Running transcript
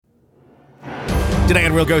Today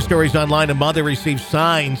on Real Ghost Stories Online, a mother received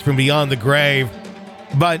signs from beyond the grave.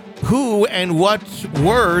 But who and what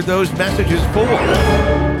were those messages for?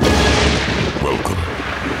 Welcome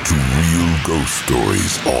to Real Ghost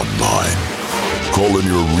Stories Online. Call in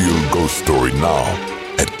your real ghost story now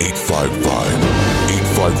at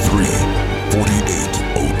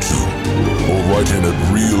 855-853-4802 or write in at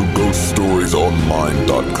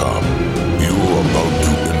realghoststoriesonline.com. You're about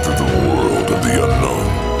to enter the world of the unknown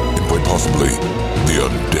and quite possibly the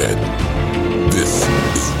undead. This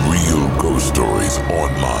is Real Ghost Stories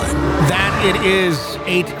Online. That it is.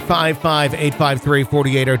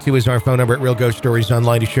 855-853-4802 is our phone number at Real Ghost Stories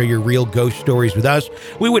Online to share your real ghost stories with us.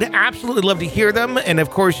 We would absolutely love to hear them. And of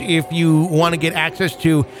course, if you want to get access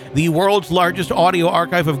to the world's largest audio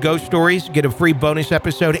archive of ghost stories, get a free bonus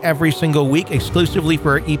episode every single week exclusively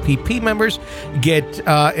for our EPP members, get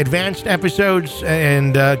advanced episodes,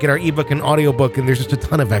 and get our ebook and audiobook. And there's just a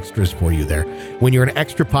ton of extras for you there. When you're an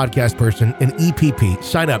extra podcast person, an EPP,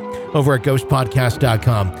 sign up over at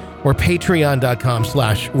ghostpodcast.com or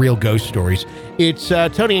patreon.com/Real Ghost Stories. It's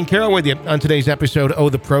Tony and Carol with you on today's episode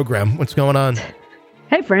of the program. What's going on?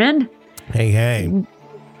 Hey, friend. Hey.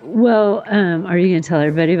 Well, are you going to tell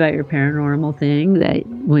everybody about your paranormal thing that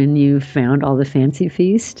when you found all the fancy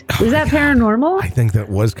feast? Was that paranormal? I think that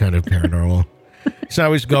was kind of paranormal. So I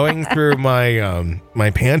was going through my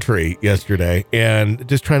my pantry yesterday and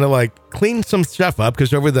just trying to like clean some stuff up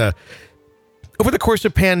because over the course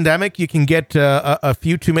of pandemic, you can get a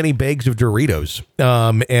few too many bags of Doritos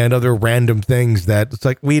and other random things that it's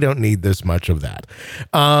like, we don't need this much of that.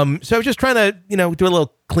 So I was just trying to, do a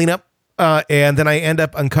little cleanup. And then I end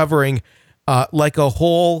up uncovering like a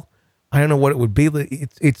whole, I don't know what it would be.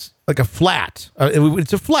 It's like a flat.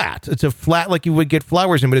 It's a flat. It's a flat like you would get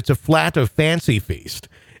flowers in, but it's a flat of Fancy Feast.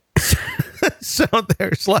 So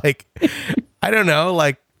there's like, I don't know,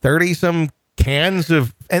 like 30 some cans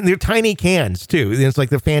of, and they're tiny cans too. It's like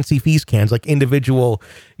the Fancy Feast cans, like individual,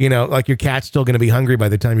 like your cat's still going to be hungry by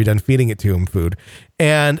the time you're done feeding it to him food.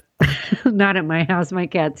 And not at my house. My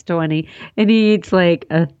cat's 20 and he eats like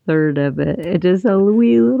a third of it. It just a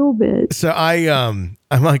wee little bit. So I'm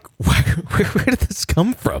like, where did this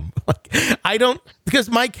come from? Like,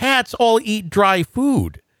 because my cats all eat dry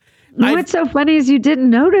food. What's so funny is you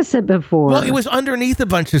didn't notice it before. Well, it was underneath a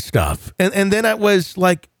bunch of stuff. And then I was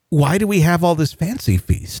like, why do we have all this Fancy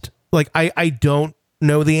Feast? Like, I don't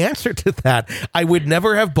know the answer to that. I would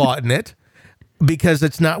never have bought it because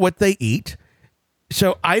it's not what they eat.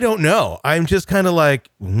 So I don't know. I'm just kind of like,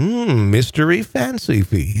 mystery Fancy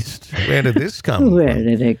Feast. Where did this come from? Where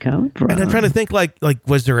did it come from? And I'm trying to think like,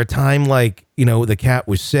 was there a time like, the cat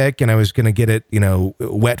was sick and I was going to get it,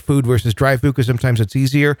 wet food versus dry food because sometimes it's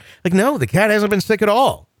easier. Like, no, the cat hasn't been sick at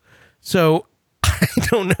all. So I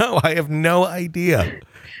don't know. I have no idea.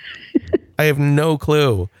 I have no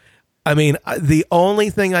clue. I mean, the only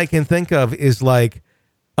thing I can think of is like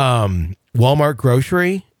Walmart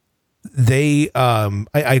grocery. They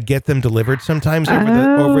I get them delivered sometimes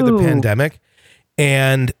over the pandemic,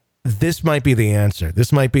 and this might be the answer.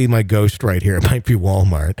 This might be my ghost right here. It might be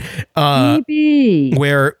Walmart. Maybe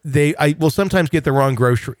where I will sometimes get the wrong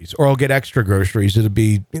groceries, or I'll get extra groceries.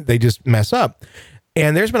 They just mess up.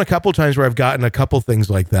 And there's been a couple times where I've gotten a couple things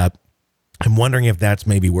like that. I'm wondering if that's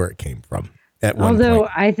maybe where it came from at one point. Although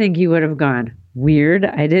I think you would have gone, weird.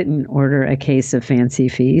 I didn't order a case of Fancy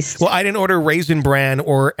Feast. Well, I didn't order Raisin Bran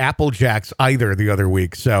or Apple Jacks either the other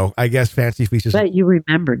week. So I guess Fancy Feast is... But you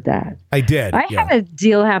remembered that. I did. I had a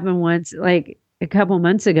deal happen once, like a couple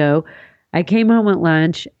months ago. I came home at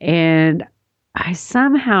lunch and I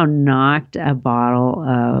somehow knocked a bottle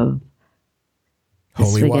of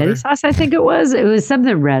holy spaghetti water sauce, I think it was. It was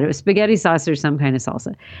something red. It was spaghetti sauce or some kind of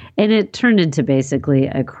salsa. And it turned into basically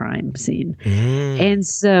a crime scene. And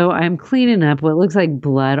so I'm cleaning up what looks like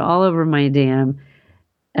blood all over my damn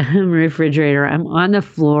refrigerator. I'm on the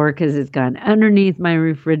floor because it's gone underneath my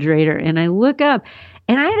refrigerator. And I look up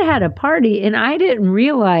and I had a party and I didn't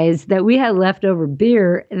realize that we had leftover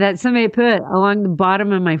beer that somebody put along the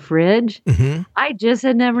bottom of my fridge. I just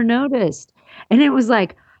had never noticed. And it was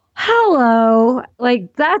like, hello,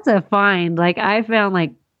 like that's a find. Like I found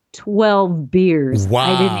like 12 beers. Wow.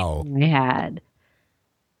 I didn't know I had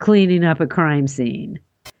cleaning up a crime scene.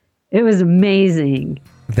 It was amazing.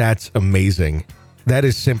 That's amazing. That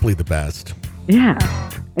is simply the best. Yeah.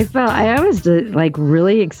 I was like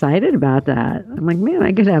really excited about that. I'm like, man,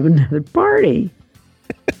 I could have another party.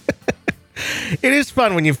 It is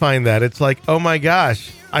fun when you find that. It's like, oh my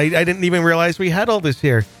gosh, I didn't even realize we had all this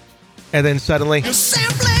here. And then suddenly...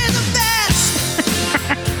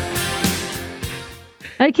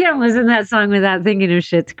 I can't listen to that song without thinking of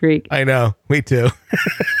Schitt's Creek. I know. Me too.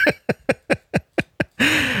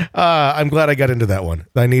 I'm glad I got into that one.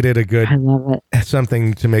 I needed a good I love it.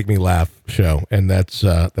 something to make me laugh show, and that's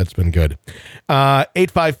been good.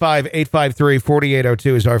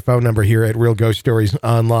 855-853-4802 is our phone number here at Real Ghost Stories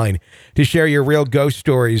Online to share your real ghost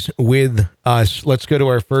stories with us. Let's go to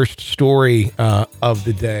our first story of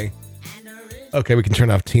the day. Okay, we can turn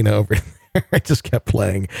off Tina over there. I just kept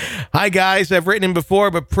playing. Hi, guys. I've written in before,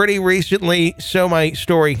 but pretty recently, so my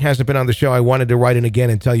story hasn't been on the show. I wanted to write in again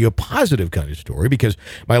and tell you a positive kind of story because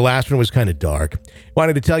my last one was kind of dark.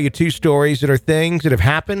 Wanted to tell you two stories that are things that have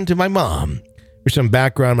happened to my mom. For some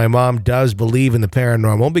background, my mom does believe in the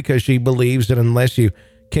paranormal because she believes that unless you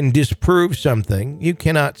can disprove something, you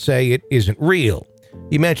cannot say it isn't real.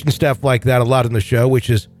 You mentioned stuff like that a lot in the show, which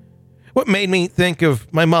is what made me think of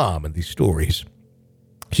my mom and these stories.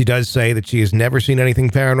 She does say that she has never seen anything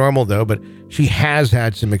paranormal, though, but she has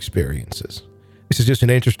had some experiences. This is just an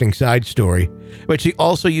interesting side story, but she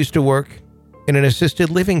also used to work in an assisted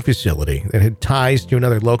living facility that had ties to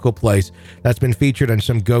another local place that's been featured on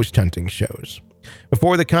some ghost hunting shows.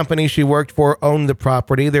 Before the company she worked for owned the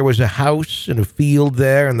property, there was a house and a field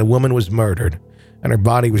there, and the woman was murdered, and her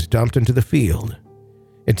body was dumped into the field.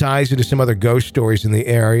 It ties into some other ghost stories in the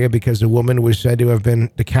area because the woman was said to have been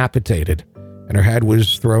decapitated, and her head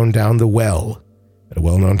was thrown down the well at a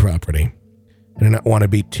well-known property. I do not want to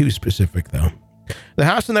be too specific, though. The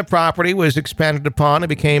house and the property was expanded upon and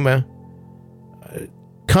became a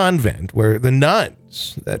convent where the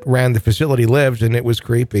nuns that ran the facility lived, and it was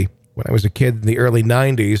creepy. When I was a kid in the early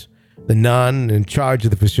 90s, the nun in charge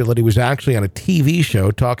of the facility was actually on a TV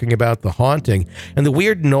show talking about the haunting and the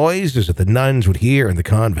weird noises that the nuns would hear in the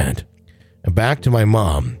convent. And back to my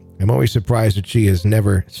mom. I'm always surprised that she has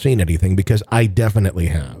never seen anything because I definitely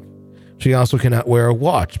have. She also cannot wear a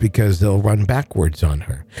watch because they'll run backwards on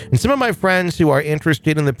her. And some of my friends who are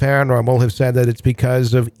interested in the paranormal have said that it's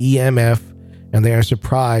because of EMF, and they are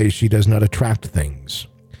surprised she does not attract things.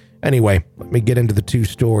 Anyway, let me get into the two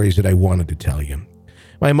stories that I wanted to tell you.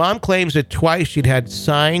 My mom claims that twice she'd had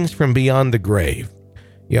signs from beyond the grave.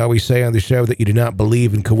 You always say on the show that you do not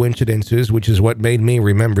believe in coincidences, which is what made me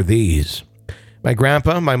remember these. My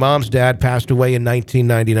grandpa, my mom's dad, passed away in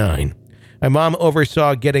 1999. My mom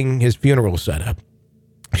oversaw getting his funeral set up.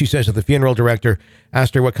 She says that the funeral director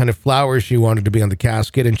asked her what kind of flowers she wanted to be on the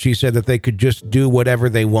casket, and she said that they could just do whatever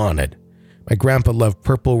they wanted. My grandpa loved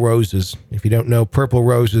purple roses. If you don't know, purple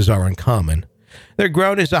roses are uncommon. They're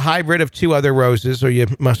grown as a hybrid of two other roses, or you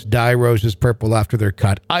must dye roses purple after they're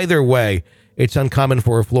cut. Either way, it's uncommon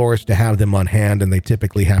for a florist to have them on hand, and they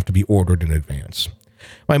typically have to be ordered in advance.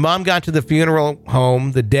 My mom got to the funeral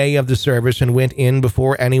home the day of the service and went in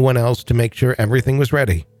before anyone else to make sure everything was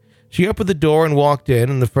ready. She opened the door and walked in,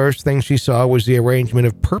 and the first thing she saw was the arrangement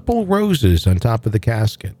of purple roses on top of the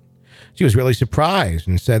casket. She was really surprised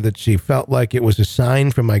and said that she felt like it was a sign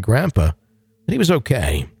from my grandpa that he was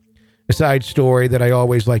okay. A side story that I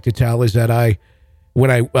always like to tell is that when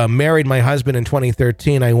I married my husband in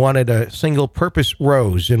 2013, I wanted a single purple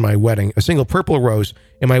rose in my wedding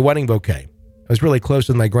bouquet. I was really close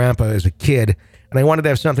with my grandpa as a kid, and I wanted to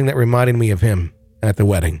have something that reminded me of him at the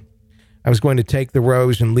wedding. I was going to take the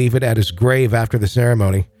rose and leave it at his grave after the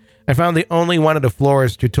ceremony. I found the only one at a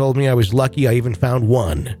florist who told me I was lucky I even found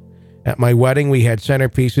one. At my wedding, we had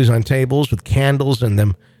centerpieces on tables with candles in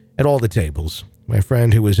them at all the tables. My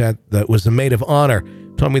friend who was the maid of honor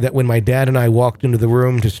told me that when my dad and I walked into the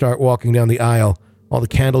room to start walking down the aisle, all the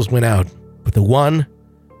candles went out. But the one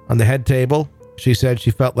on the head table, she said she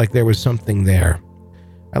felt like there was something there.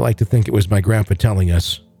 I like to think it was my grandpa telling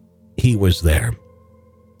us he was there.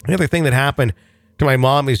 The other thing that happened to my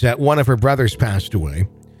mom is that one of her brothers passed away.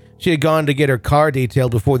 She had gone to get her car detailed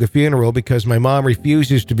before the funeral because my mom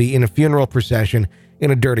refuses to be in a funeral procession in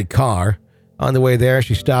a dirty car. On the way there,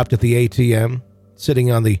 she stopped at the ATM.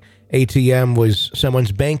 Sitting on the ATM was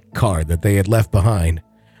someone's bank card that they had left behind.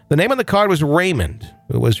 The name on the card was Raymond,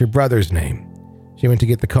 who was her brother's name. She went to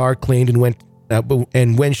get the car cleaned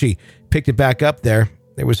and when she picked it back up there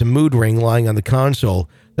was a mood ring lying on the console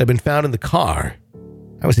that had been found in the car.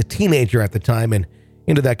 I was a teenager at the time and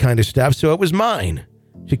into that kind of stuff, so it was mine.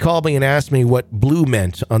 She called me and asked me what blue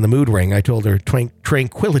meant on the mood ring. I told her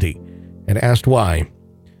tranquility and asked why.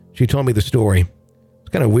 She told me the story. It's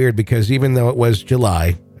kind of weird because even though it was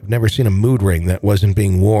July, I've never seen a mood ring that wasn't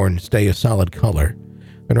being worn stay a solid color.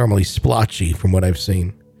 They're normally splotchy from what I've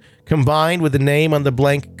seen. Combined with the name on the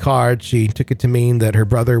blank card, she took it to mean that her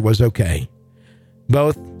brother was okay.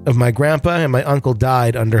 Both of my grandpa and my uncle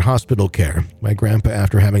died under hospital care. My grandpa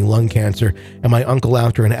after having lung cancer, and my uncle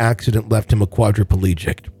after an accident left him a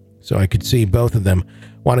quadriplegic. So I could see both of them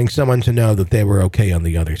wanting someone to know that they were okay on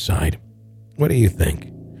the other side. What do you think?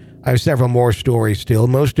 I have several more stories still,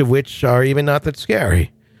 most of which are even not that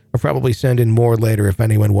scary. I'll probably send in more later if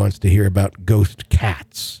anyone wants to hear about ghost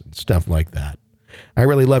cats and stuff like that. I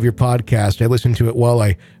really love your podcast. I listen to it while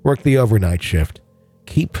I work the overnight shift.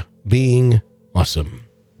 Keep being awesome.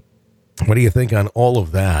 What do you think on all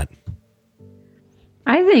of that?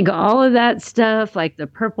 I think all of that stuff, like the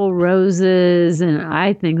purple roses, and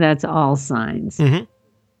I think that's all signs. Mm-hmm.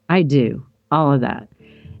 I do. All of that.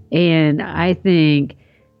 And I think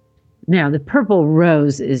now the purple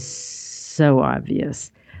rose is so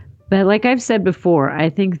obvious. But like I've said before, I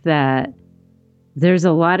think that there's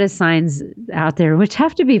a lot of signs out there which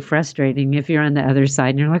have to be frustrating if you're on the other side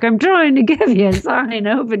and you're like, I'm trying to give you a sign,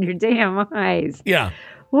 open your damn eyes. Yeah.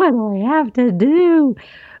 What do I have to do?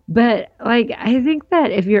 But like, I think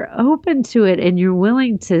that if you're open to it and you're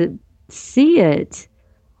willing to see it,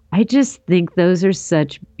 I just think those are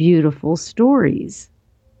such beautiful stories.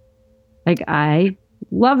 Like, I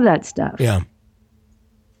love that stuff. Yeah.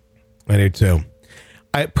 I do too.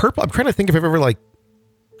 I'm trying to think if I've ever like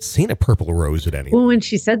seen a purple rose at any. Well, when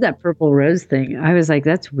she said that purple rose thing, I was like,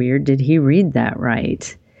 that's weird. Did he read that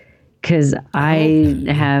right? Because I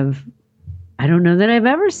don't know that I've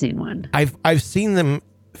ever seen one. I've seen them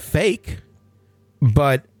fake,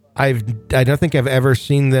 but I don't think I've ever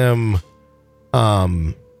seen them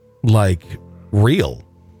like real.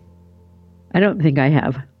 I don't think I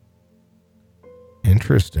have.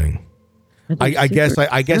 Interesting. I guess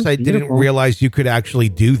I didn't realize you could actually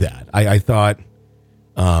do that. I thought,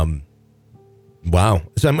 wow.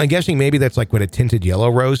 So I'm guessing maybe that's like what a tinted yellow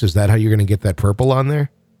rose. Is that how you're going to get that purple on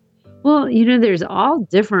there? Well, there's all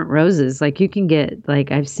different roses. Like you can get,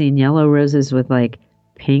 like I've seen yellow roses with like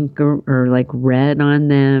pink or like red on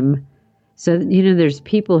them. So, there's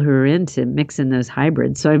people who are into mixing those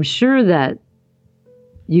hybrids. So I'm sure that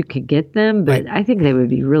you could get them, but I think they would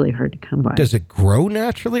be really hard to come by. Does it grow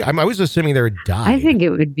naturally? I was assuming they're dyed. I think it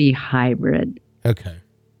would be hybrid. Okay.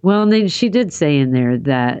 Well, and then she did say in there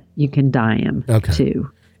that you can dye them too.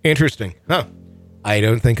 Interesting. Huh. I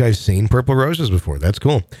don't think I've seen purple roses before. That's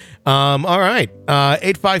cool. All right.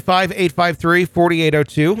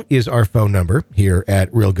 855-853-4802 is our phone number here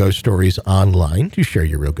at Real Ghost Stories Online to share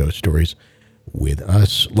your real ghost stories with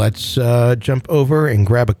us. Let's jump over and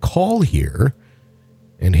grab a call here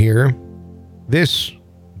and hear this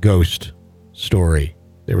ghost story.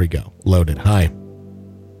 There we go. Loaded. Hi.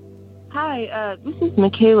 Hi, this is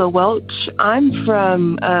Michaela Welch. I'm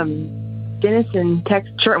from Denison,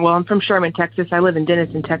 Texas. Well, I'm from Sherman, Texas. I live in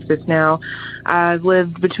Denison, Texas now. I've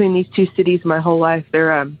lived between these two cities my whole life.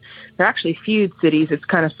 They're actually feud cities. It's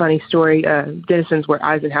kind of a funny story. Denison's where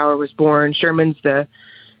Eisenhower was born. Sherman's the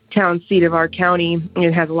town seat of our county.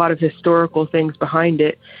 It has a lot of historical things behind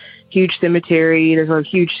it. Huge cemetery. There's a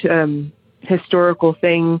huge historical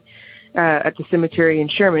thing at the cemetery in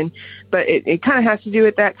Sherman, but it kind of has to do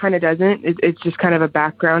with that, kind of doesn't. It's just kind of a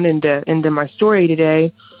background into my story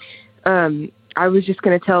today. I was just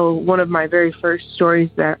going to tell one of my very first stories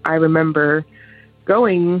that I remember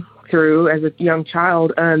going through as a young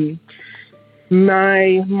child.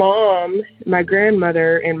 My mom, my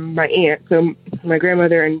grandmother, and my aunt, so my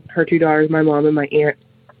grandmother and her two daughters, my mom and my aunt,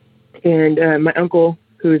 and my uncle,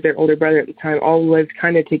 who was their older brother at the time, all lived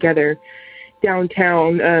kind of together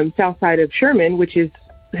downtown, south side of Sherman, which is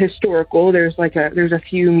historical. There's a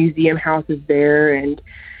few museum houses there and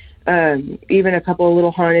even a couple of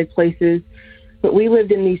little haunted places. But we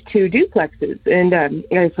lived in these two duplexes, and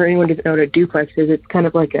for anyone who doesn't know what a duplex is, it's kind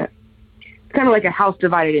of like a house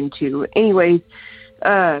divided in two. Anyways,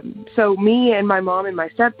 so me and my mom and my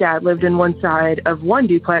stepdad lived in one side of one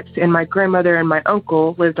duplex, and my grandmother and my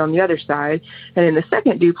uncle lived on the other side. And in the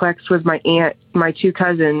second duplex was my aunt, my two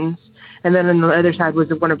cousins, and then on the other side was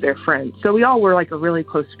one of their friends. So we all were like a really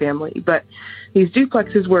close family. But these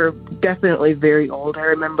duplexes were definitely very old. I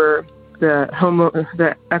remember the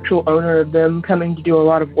actual owner of them coming to do a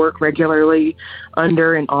lot of work regularly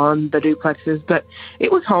under and on the duplexes. But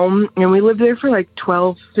it was home, and we lived there for like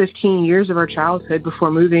 12, 15 years of our childhood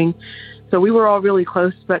before moving. So we were all really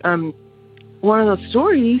close. But one of those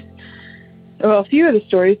stories, well, a few of the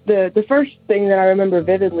stories, the first thing that I remember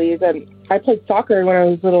vividly is I played soccer when I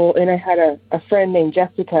was little, and I had a friend named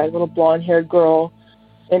Jessica, a little blonde-haired girl.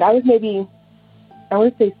 And I was maybe, I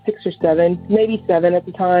want to say 6 or 7, maybe 7 at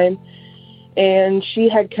the time. And she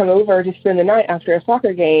had come over to spend the night after a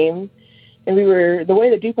soccer game. And the way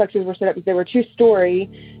the duplexes were set up is they were 2-story.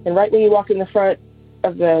 And right when you walk in the front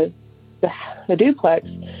of the duplex,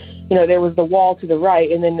 there was the wall to the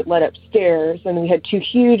right, and then it led upstairs. And we had 2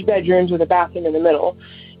 huge bedrooms with a bathroom in the middle.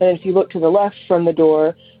 And then if you look to the left from the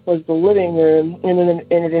door was the living room, and then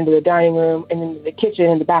entered into the dining room, and into the kitchen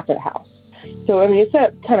in the back of the house. So, I mean, it's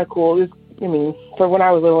kind of cool. It was, I mean, for when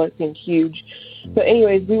I was little, it seemed huge. But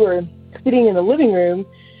anyways, we were sitting in the living room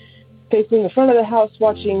facing the front of the house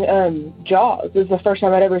watching Jaws. This is the first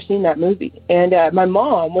time I'd ever seen that movie. And my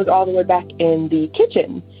mom was all the way back in the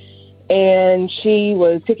kitchen. And she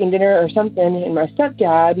was cooking dinner or something, and my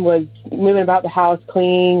stepdad was moving about the house,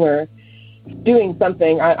 cleaning or doing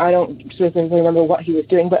something. I don't specifically remember what he was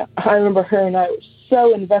doing, but I remember her and I were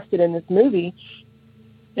so invested in this movie.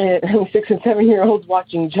 And 6 and 7-year-olds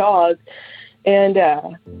watching Jaws. And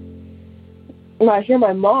I hear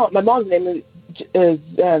my mom's name is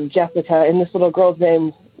Jessica, and this little girl's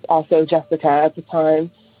name also Jessica at the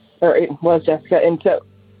time, or it was Jessica. And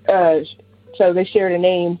so they shared a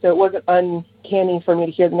name, so it wasn't uncanny for me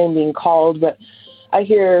to hear the name being called. But I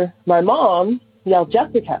hear my mom yell,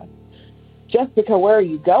 Jessica, where are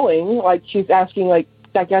you going? Like she's asking, like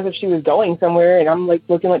as if she was going somewhere, and I'm like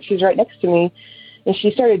looking like she's right next to me. And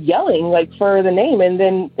she started yelling like for the name. And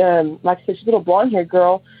then, like I said, she's a little blonde-haired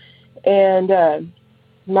girl. And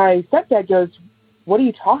my stepdad goes, who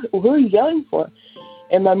are you yelling for?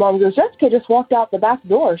 And my mom goes, Jessica just walked out the back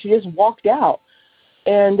door. She just walked out.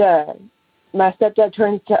 And my stepdad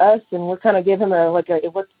turns to us, and we're kind of giving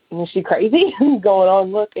him is she crazy? Going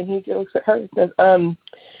on, look. And he looks at her and says,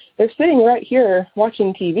 they're sitting right here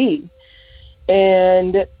watching TV.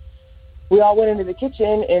 And we all went into the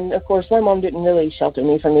kitchen, and of course my mom didn't really shelter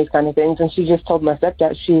me from these kind of things, and she just told my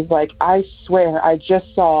stepdad, she's like, I swear I just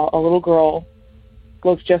saw a little girl,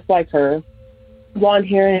 looks just like her, blonde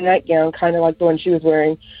hair and a nightgown, kind of like the one she was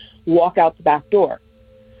wearing, walk out the back door.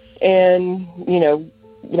 And, you know,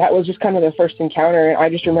 that was just kind of the first encounter, and I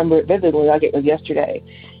just remember it vividly like it was yesterday.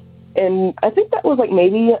 And I think that was like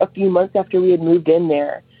maybe a few months after we had moved in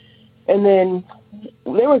there. And then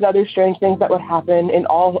there was other strange things that would happen in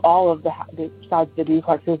all of the sides of the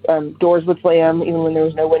duplexes. Doors would slam even when there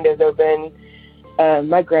was no windows open.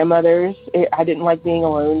 My grandmother's, I didn't like being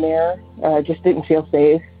alone there. Just didn't feel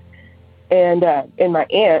safe. And my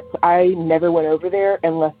aunt's, I never went over there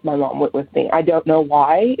unless my mom went with me. I don't know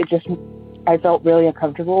why. I felt really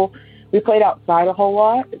uncomfortable. We played outside a whole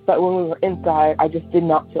lot, but when we were inside, I just did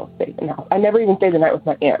not feel safe in the house. I never even stayed the night with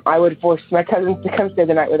my aunt. I would force my cousins to come stay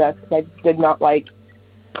the night with us because I just did not like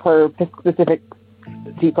her specific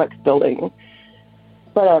duplex building.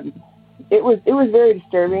 But it was very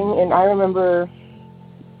disturbing. And I remember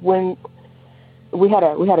when we had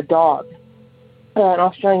a dog, an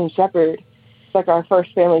Australian Shepherd. It's like our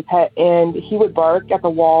first family pet, and he would bark at the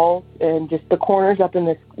walls and just the corners up in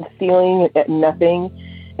the ceiling at nothing.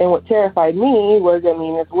 And what terrified me was, I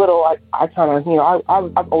mean, as little, I kind of, you know,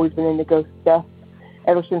 I've always been into ghost stuff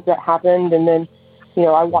ever since that happened. And then, you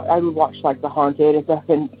know, I would watch like The Haunted and stuff,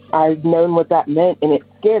 and I've known what that meant, and it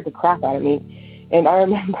scared the crap out of me. And I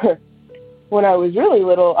remember when I was really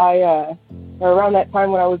little, around that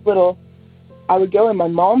time when I was little, I would go in my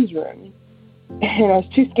mom's room, and I was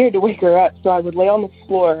too scared to wake her up, so I would lay on the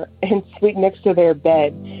floor and sleep next to their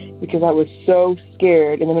bed because I was so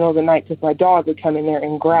scared in the middle of the night because my dog would come in there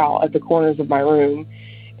and growl at the corners of my room.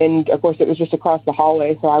 And, of course, it was just across the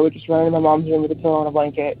hallway, so I would just run in my mom's room with a pillow and a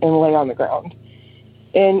blanket and lay on the ground.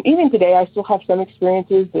 And even today, I still have some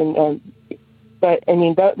experiences, but, I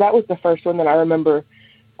mean, that was the first one that I remember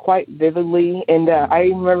quite vividly. And I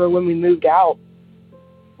remember when we moved out,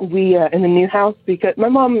 we in the new house, because I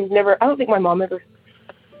don't think my mom ever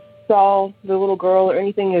saw the little girl or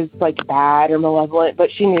anything as like bad or malevolent, but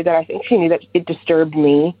I think she knew that it disturbed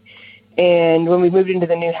me. And when we moved into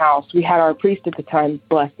the new house, we had our priest at the time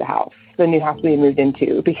bless the house, the new house we had moved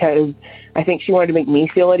into, because I think she wanted to make me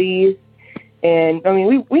feel at ease. And I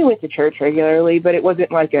mean, we went to church regularly, but it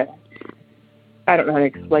wasn't like I don't know how to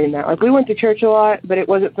explain that. Like, we went to church a lot, but it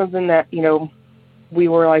wasn't something that, you know, we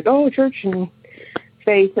were like, oh, church and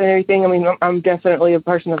faith and everything. I mean, I'm definitely a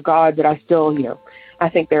person of God, but I still, you know, I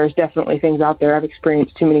think there's definitely things out there. I've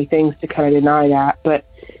experienced too many things to kind of deny that. But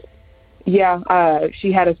yeah,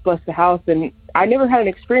 she had us bless the house, and I never had an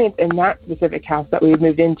experience in that specific house that we had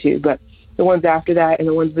moved into, but the ones after that and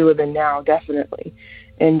the ones we live in now, definitely.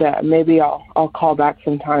 And maybe I'll call back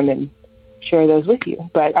sometime and share those with you.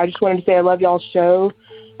 But I just wanted to say I love y'all's show.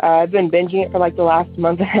 I've been binging it for like the last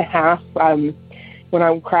month and a half. When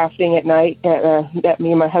I'm crafting at night at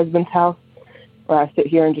me and my husband's house, where I sit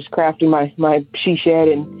here and just crafting my she shed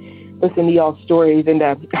and listen to y'all's stories. And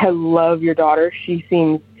I love your daughter. She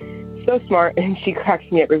seems so smart, and she cracks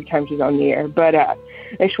me up every time she's on the air. But I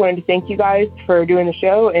just wanted to thank you guys for doing the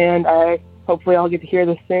show, and hopefully I'll get to hear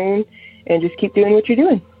this soon, and just keep doing what you're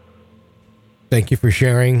doing. Thank you for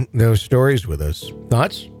sharing those stories with us.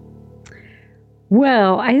 Thoughts?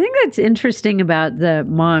 Well, I think that's interesting about the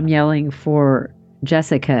mom yelling for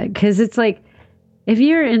Jessica, because it's like, if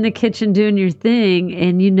you're in the kitchen doing your thing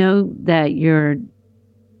and you know that your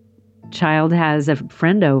child has a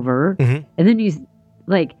friend over, and then you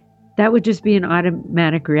like, that would just be an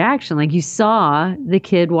automatic reaction. Like, you saw the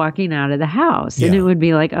kid walking out of the house and it would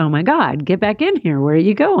be like, oh my God, get back in here. Where are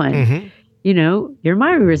you going? You know, you're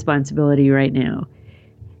my responsibility right now.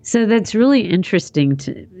 So that's really interesting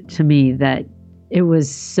to me that it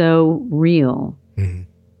was so real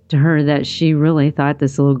to her that she really thought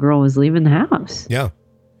this little girl was leaving the house. Yeah.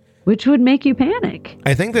 Which would make you panic.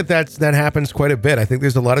 I think that happens quite a bit. I think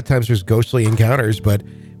there's a lot of times there's ghostly encounters, but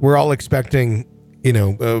we're all expecting,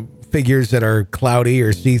 figures that are cloudy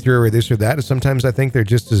or see-through or this or that. And sometimes I think they're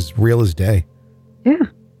just as real as day. Yeah.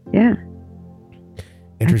 Yeah.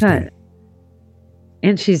 Interesting.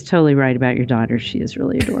 And she's totally right about your daughter. She is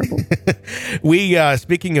really adorable. We,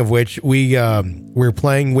 speaking of which, we're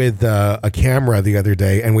playing with a camera the other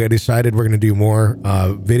day, and we had decided we're going to do more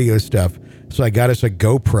video stuff. So I got us a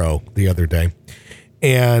GoPro the other day,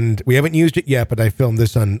 and we haven't used it yet, but I filmed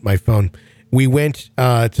this on my phone. We went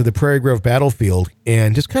to the Prairie Grove battlefield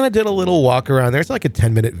and just kind of did a little walk around there. It's like a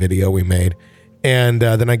 10-minute video we made, and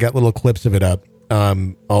then I got little clips of it up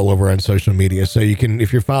all over on social media. So you can,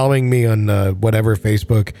 if you're following me on whatever,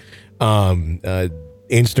 Facebook, Instagram,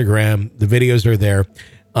 the videos are there.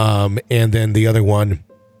 And then the other one,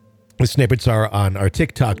 the snippets are on our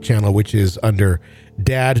TikTok channel, which is under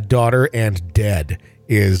Dad, Daughter, and Dead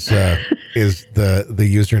is the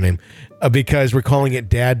username, because we're calling it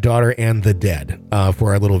Dad, Daughter, and the Dead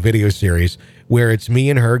for our little video series, where it's me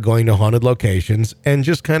and her going to haunted locations and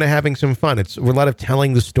just kind of having some fun. It's a lot of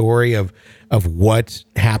telling the story of what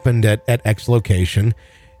happened at X location,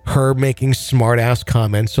 her making smart ass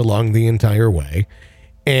comments along the entire way.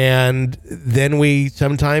 And then we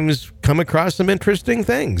sometimes come across some interesting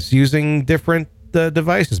things using different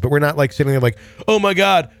devices, but we're not like sitting there like, oh my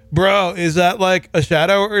God, bro, is that like a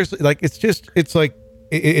shadow? Or like,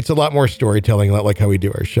 it's a lot more storytelling, a lot like how we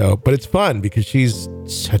do our show, but it's fun because she's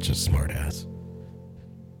such a smart ass.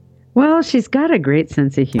 Well, she's got a great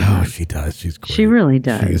sense of humor. Oh, she does. She's great. She really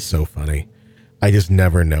does. She is so funny. I just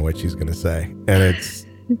never know what she's going to say.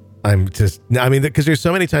 And because there's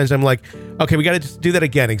so many times I'm like, okay, we got to just do that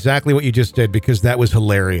again. Exactly what you just did, because that was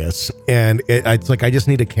hilarious. And it's like, I just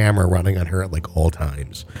need a camera running on her at like all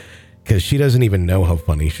times, because she doesn't even know how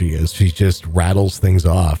funny she is. She just rattles things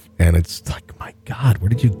off. And it's like, my God, where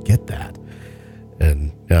did you get that?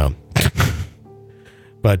 And yeah.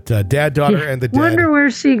 But Dad, Daughter, and the Dead. Wonder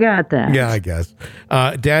where she got that. Yeah, I guess.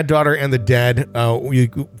 Dad, Daughter, and the Dead.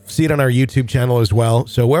 You see it on our YouTube channel as well.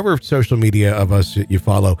 So wherever social media of us you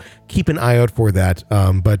follow, keep an eye out for that.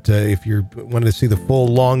 But if you're wanting to see the full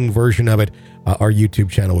long version of it, our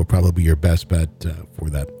YouTube channel will probably be your best bet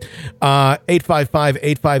for that.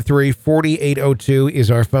 855-853-4802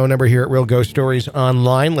 is our phone number here at Real Ghost Stories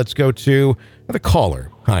Online. Let's go to the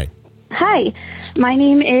caller. Hi. Hi, my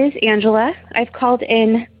name is Angela. I've called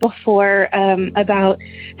in before about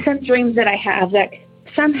some dreams that I have that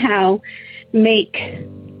somehow make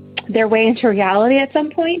their way into reality at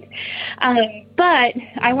some point. But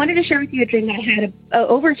I wanted to share with you a dream that I had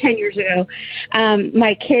over 10 years ago.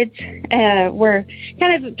 My kids were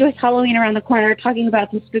kind of just Halloween around the corner talking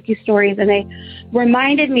about some spooky stories, and they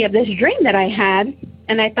reminded me of this dream that I had.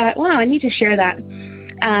 And I thought, wow, I need to share that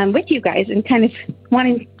with you guys, and kind of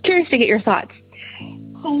curious to get your thoughts.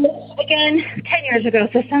 So again, 10 years ago,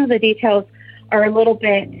 so some of the details are a little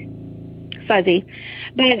bit fuzzy.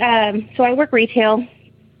 But so I work retail.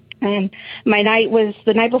 The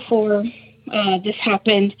night before this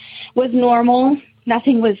happened was normal.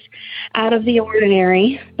 Nothing was out of the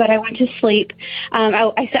ordinary, but I went to sleep.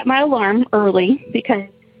 I set my alarm early because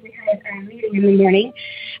we had a meeting in the morning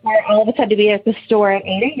where all of us had to be at the store at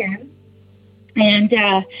 8 a.m. And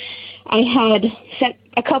I had set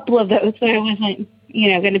a couple of those so I wasn't,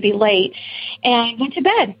 going to be late, and went to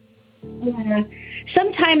bed.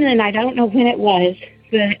 Sometime in the night, I don't know when it was,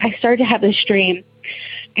 but I started to have this dream.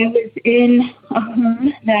 I was in a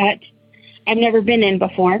home that I've never been in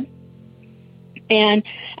before, and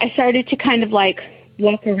I started to kind of like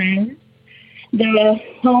walk around the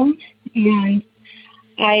home, and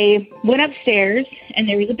I went upstairs, and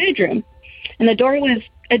there was a bedroom, and the door was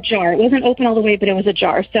ajar. It wasn't open all the way, but it was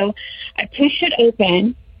ajar. So I pushed it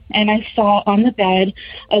open, and I saw on the bed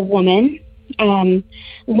a woman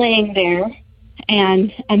laying there,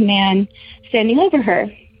 and a man standing over her.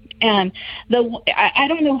 And I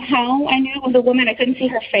don't know how I knew it was a woman. I couldn't see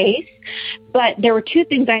her face, but there were two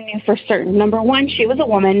things I knew for certain. Number one, she was a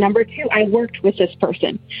woman. Number two, I worked with this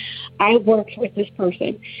person.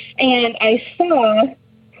 And I saw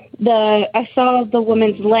the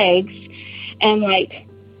woman's legs, and like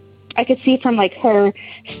I could see from like her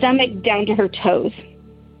stomach down to her toes.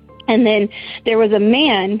 And then there was a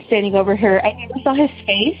man standing over her. I never saw his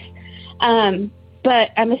face,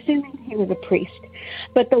 but I'm assuming he was a priest.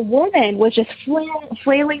 But the woman was just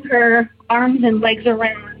flailing her arms and legs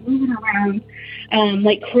around, moving around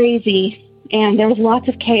like crazy. And there was lots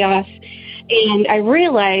of chaos. And I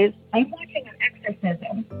realized I'm watching an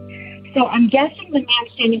exorcism. So I'm guessing the man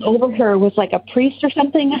standing over her was like a priest or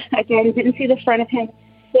something. Again, I didn't see the front of him,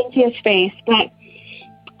 didn't see his face. But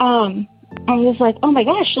I was like, oh my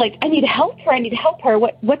gosh, like I need to help her.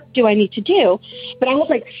 What do I need to do? But I was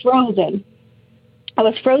like frozen. I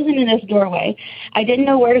was frozen in this doorway. I didn't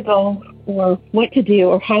know where to go or what to do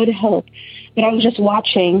or how to help. But I was just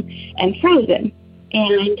watching and frozen.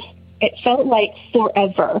 And it felt like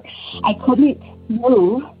forever. I couldn't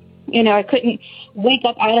move. You know, I couldn't wake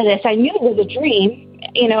up out of this. I knew it was a dream.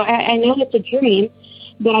 You know, I know it's a dream,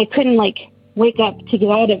 but I couldn't like wake up to get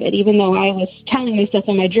out of it, even though I was telling myself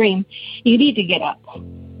in my dream, you need to get up.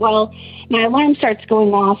 Well, my alarm starts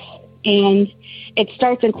going off and it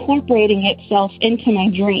starts incorporating itself into my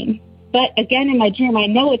dream. But again, in my dream, I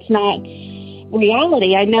know it's not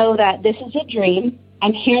reality. I know that this is a dream.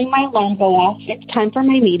 I'm hearing my alarm go off. It's time for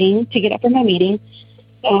my meeting, to get up for my meeting.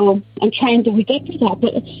 So I'm trying to wake up for that.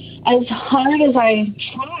 But as hard as I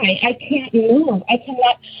try, I can't move. I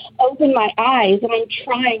cannot open my eyes. And I'm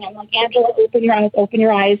trying. I'm like, Angela, open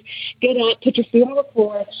your eyes. Get up, put your feet on the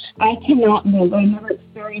floor. I cannot move. I've never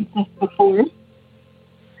experienced this before.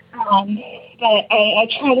 But I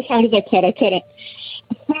tried as hard as I could. I couldn't.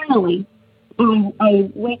 Finally,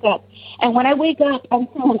 I wake up. And when I wake up, I'm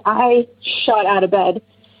feeling I shot out of bed.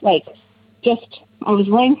 Like, I was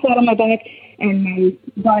laying flat on my back, and my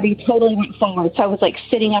body totally went forward. So I was like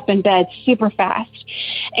sitting up in bed super fast.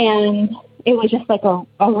 And it was just like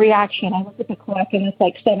a reaction. I looked at the clock and it's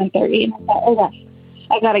like 7:30 and I thought, oh gosh,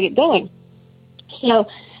 I got to get going. So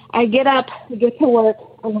I get up, get to work.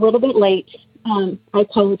 I'm a little bit late. I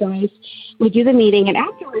apologize. We do the meeting. And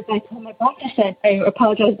afterwards I told my boss, I said, I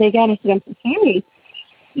apologized again. I said, I'm so sorry.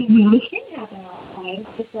 This didn't happen last time.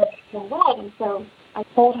 She said, so what? And so I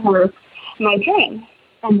told her my dream.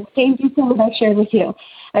 And the same detail that I shared with you.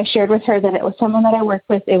 I shared with her that it was someone that I worked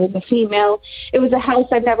with. It was a female. It was a house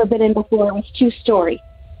I've never been in before. It was 2-story.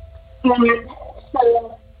 And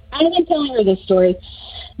so I've been telling her this story.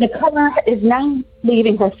 The color is now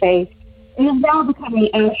leaving her face. It is now becoming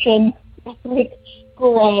ashen. It's like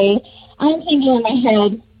gray. I'm thinking in my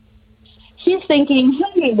head, she's thinking,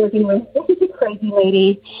 who am I working with? This is a crazy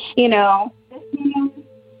lady. You know, this woman,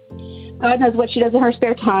 God knows what she does in her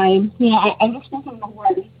spare time. You know, I'm just thinking the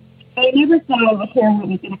worst. But I never thought I would hear what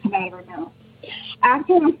was going to come out of her mouth.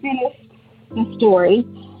 After I finished the story,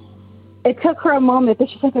 it took her a moment, but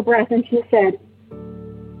she took a breath and she said,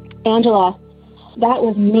 Angela, that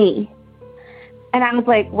was me. And I was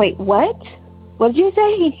like, wait, what? What did you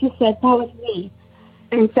say? And she said, that was me.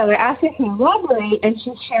 And so I asked her to elaborate, and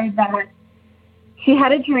she shared that she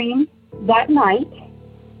had a dream that night,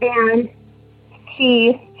 and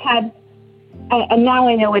she had, and now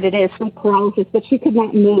I know what it is, sleep paralysis, but she could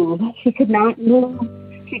not move. She could not move.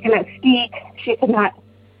 She could not speak. She could not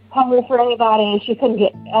holler for anybody. She couldn't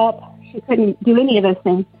get up. She couldn't do any of those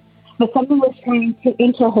things. But something was trying to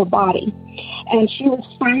enter her body. And she was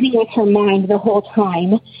fighting with her mind the whole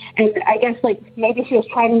time. And I guess, like, maybe she was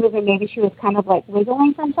trying to move and maybe she was kind of, like,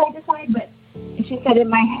 wiggling from side to side. But she said, in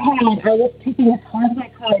my head, I was kicking as hard as I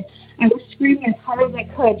could. I was screaming as hard as I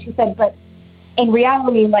could. She said, but in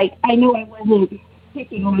reality, like, I know I wasn't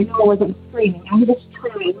kicking and I know I wasn't screaming. I was just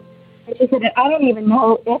trying. And she said, I don't even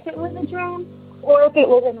know if it was a dream or if it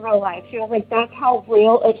was in real life. She was like, that's how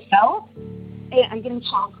real it felt. And I'm getting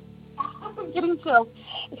choked. I'm getting chills.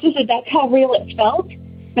 She said, that's how real it felt.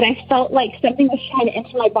 But I felt like something was trying to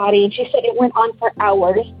enter my body. And she said it went on for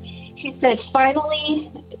hours. She said,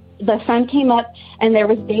 finally, the sun came up and there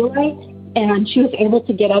was daylight. And she was able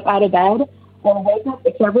to get up out of bed or wake up,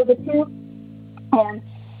 whichever the two. And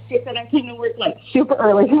she said, I came to work like super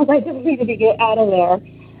early because I just needed to get out of there.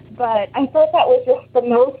 But I thought that was just the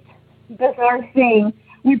most bizarre thing.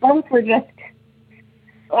 We both were just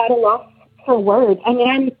at a loss for words. I mean,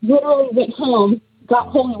 I literally went home, got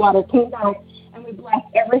holy water, came back, and we blessed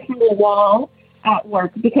every single wall at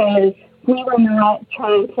work because we were not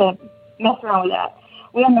trying to mess around with that.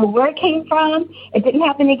 We don't know where it came from. It didn't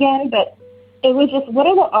happen again, but it was just, what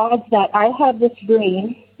are the odds that I have this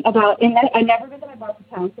dream about, and I never visit my boss's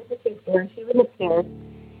house. It's a sister. She was upstairs.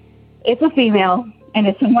 It's a female, and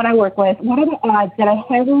it's someone I work with. What are the odds that I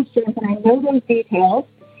have those dreams and I know those details,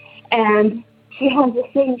 and she has the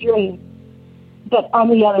same dream, but on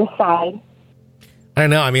the other side? I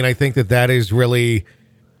know. I mean, I think that is really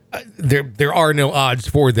there are no odds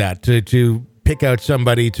for that to pick out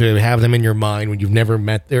somebody to have them in your mind when you've never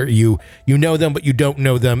met you know them but you don't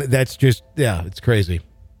know them. That's just it's crazy.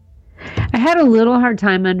 I had a little hard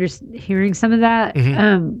time hearing some of that,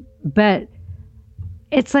 but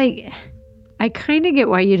it's like I kind of get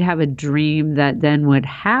why you'd have a dream that then would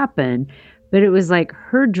happen, but it was like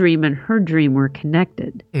her dream and her dream were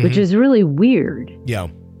connected, which is really weird. Yeah.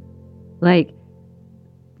 Like,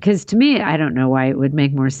 because to me, I don't know why it would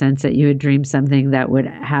make more sense that you would dream something that would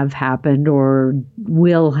have happened or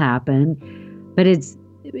will happen, but it's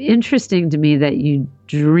interesting to me that you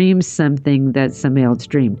dream something that somebody else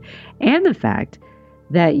dreamed, and the fact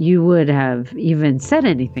that you would have even said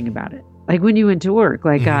anything about it. Like when you went to work,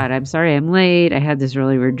 like, God, I'm sorry I'm late. I had this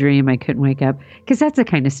really weird dream. I couldn't wake up. Because that's the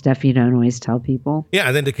kind of stuff you don't always tell people. Yeah,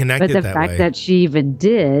 and then to connect it that way. But the fact that she even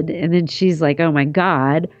did, and then she's like, oh my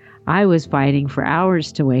God, I was fighting for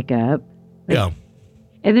hours to wake up. Like, yeah.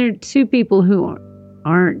 And there are two people who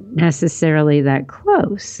aren't necessarily that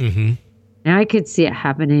close. Now I could see it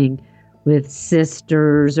happening with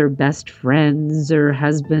sisters or best friends or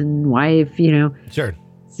husband, wife, Sure.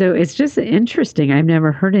 So it's just interesting. I've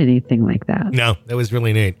never heard anything like that. No, that was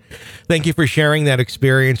really neat. Thank you for sharing that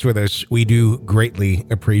experience with us. We do greatly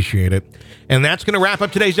appreciate it. And that's going to wrap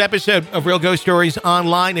up today's episode of Real Ghost Stories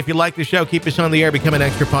Online. If you like the show, keep us on the air, become an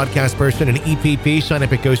extra podcast person, an EPP, sign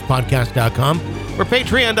up at ghostpodcast.com or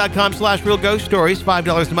patreon.com/Real Ghost Stories.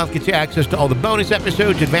 $5 a month gets you access to all the bonus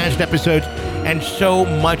episodes, advanced episodes, and so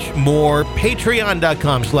much more.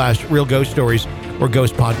 Patreon.com/Real Ghost Stories or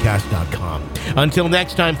ghostpodcast.com. Until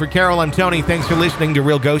next time, for Carol, I'm Tony. Thanks for listening to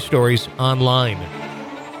Real Ghost Stories Online.